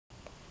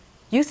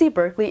UC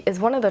Berkeley is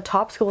one of the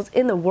top schools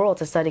in the world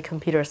to study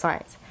computer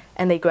science,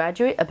 and they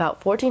graduate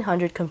about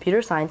 1,400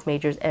 computer science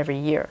majors every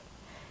year.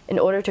 In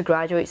order to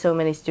graduate so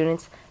many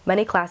students,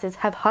 many classes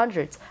have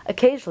hundreds,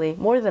 occasionally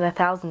more than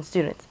 1,000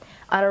 students,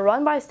 and are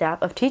run by a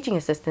staff of teaching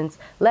assistants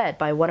led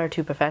by 1 or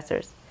 2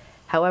 professors.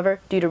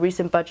 However, due to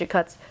recent budget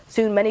cuts,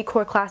 soon many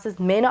core classes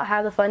may not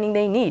have the funding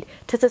they need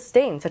to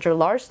sustain such a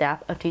large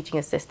staff of teaching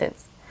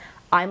assistants.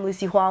 I'm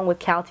Lucy Huang with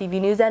CalTV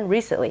News, and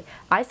recently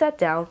I sat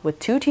down with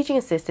 2 teaching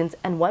assistants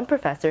and 1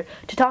 professor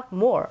to talk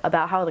more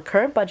about how the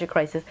current budget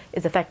crisis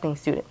is affecting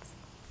students.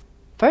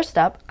 First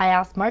up, I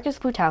asked Marcus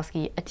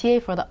Plutowski, a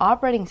TA for the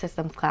Operating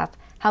Systems class,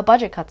 how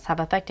budget cuts have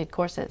affected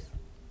courses.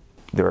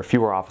 There are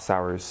fewer office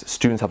hours.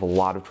 Students have a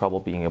lot of trouble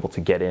being able to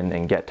get in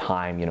and get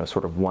time,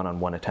 sort of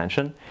one-on-one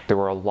attention. There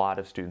were a lot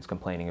of students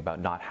complaining about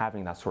not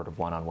having that sort of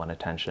one-on-one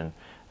attention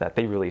that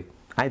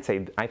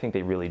I think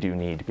they really do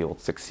need to be able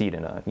to succeed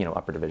in a,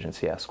 upper division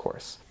CS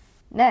course.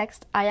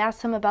 Next, I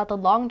asked him about the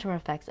long-term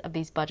effects of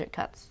these budget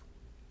cuts.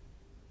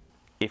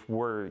 If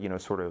we're,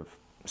 sort of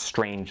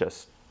strained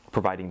just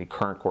providing the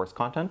current course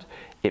content,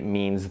 it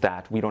means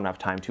that we don't have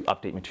time to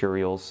update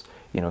materials,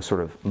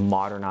 sort of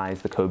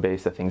modernize the code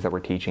base, the things that we're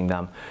teaching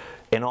them,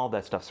 and all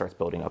that stuff starts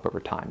building up over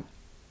time.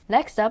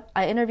 Next up,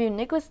 I interviewed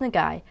Nicholas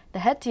Nagai, the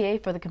head TA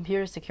for the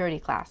computer security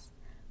class.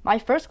 My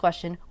first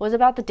question was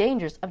about the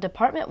dangers of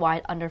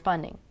department-wide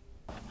underfunding.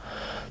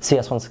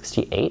 CS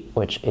 168,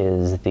 which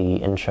is the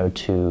Intro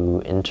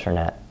to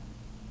Internet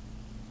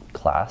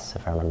class,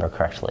 if I remember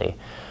correctly,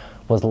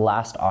 was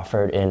last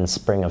offered in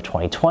spring of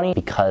 2020.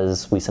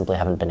 Because we simply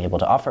haven't been able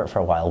to offer it for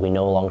a while, we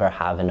no longer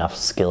have enough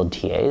skilled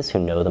TAs who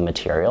know the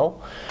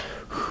material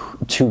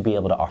to be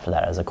able to offer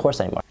that as a course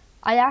anymore.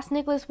 I asked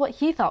Nicholas what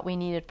he thought we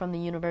needed from the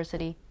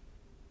university.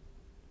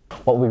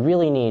 What we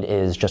really need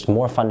is just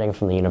more funding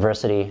from the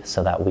university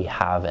so that we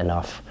have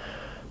enough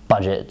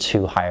budget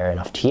to hire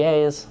enough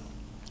TAs.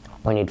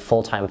 We need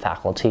full-time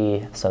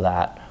faculty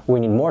we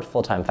need more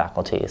full-time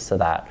faculty so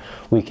that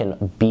we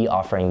can be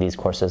offering these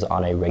courses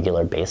on a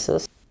regular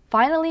basis.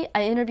 Finally,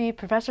 I interviewed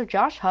Professor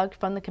Josh Hugg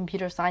from the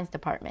Computer Science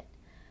Department.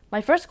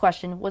 My first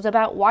question was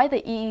about why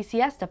the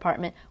EECS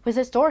department was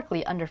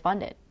historically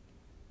underfunded.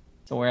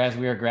 So whereas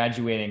we were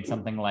graduating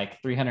something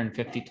like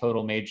 350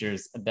 total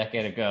majors a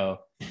decade ago,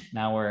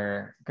 now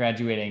we're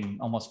graduating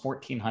almost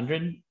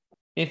 1,400.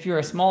 If you're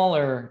a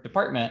smaller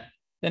department,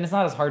 then it's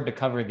not as hard to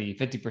cover the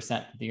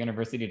 50% the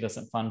university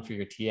doesn't fund for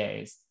your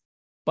TAs.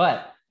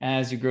 But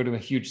as you grow to a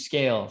huge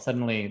scale,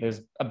 suddenly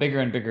there's a bigger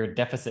and bigger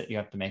deficit you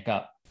have to make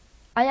up.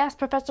 I asked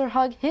Professor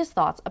Hugg his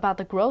thoughts about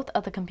the growth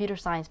of the computer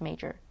science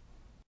major.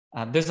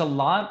 There's a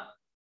lot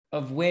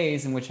of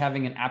ways in which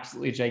having an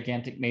absolutely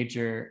gigantic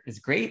major is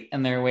great,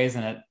 and there are ways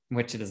in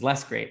which it is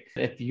less great.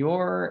 If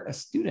you're a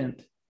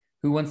student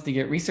who wants to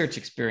get research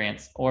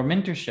experience or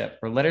mentorship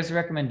or letters of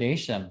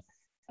recommendation,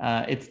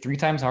 it's 3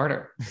 times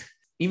harder.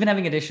 Even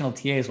having additional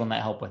TAs will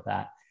not help with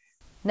that.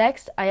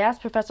 Next, I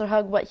asked Professor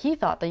Hugg what he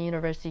thought the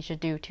university should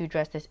do to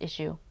address this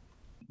issue.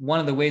 One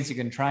of the ways you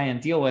can try and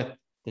deal with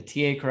the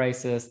TA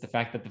crisis, the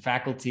fact that the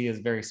faculty is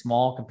very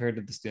small compared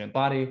to the student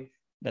body,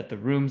 that the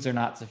rooms are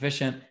not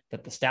sufficient,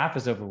 that the staff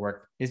is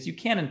overworked, is you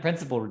can, in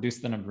principle, reduce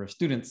the number of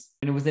students.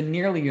 And it was a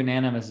nearly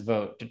unanimous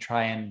vote to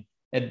try and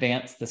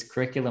advance this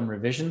curriculum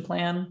revision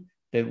plan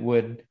that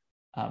would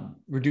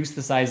reduce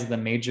the size of the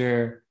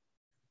major.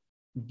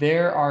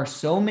 There are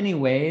so many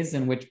ways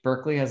in which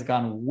Berkeley has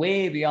gone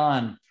way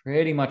beyond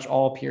pretty much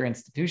all peer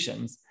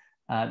institutions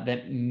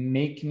that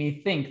make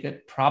me think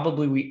that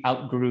probably we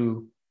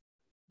outgrew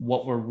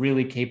what we're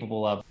really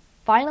capable of.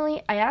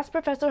 Finally, I asked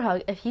Professor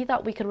Hugg if he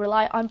thought we could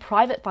rely on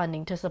private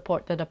funding to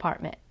support the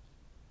department.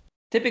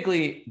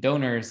 Typically,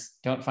 donors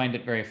don't find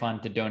it very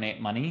fun to donate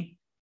money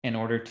in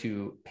order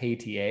to pay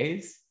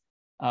TAs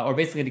or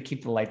basically to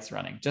keep the lights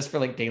running, just for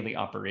like daily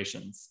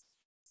operations.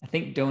 I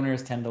think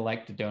donors tend to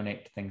like to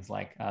donate to things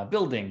like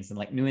buildings and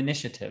like new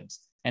initiatives,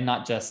 and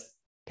not just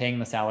paying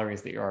the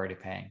salaries that you're already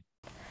paying.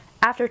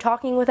 After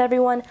talking with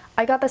everyone,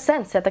 I got the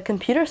sense that the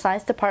computer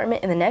science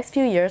department in the next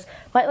few years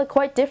might look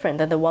quite different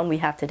than the one we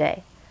have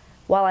today.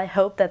 While I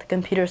hope that the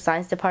computer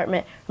science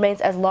department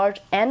remains as large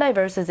and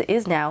diverse as it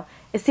is now,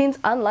 it seems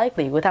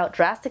unlikely without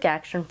drastic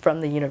action from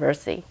the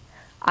university.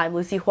 I'm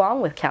Lucy Huang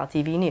with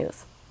CalTV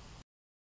News.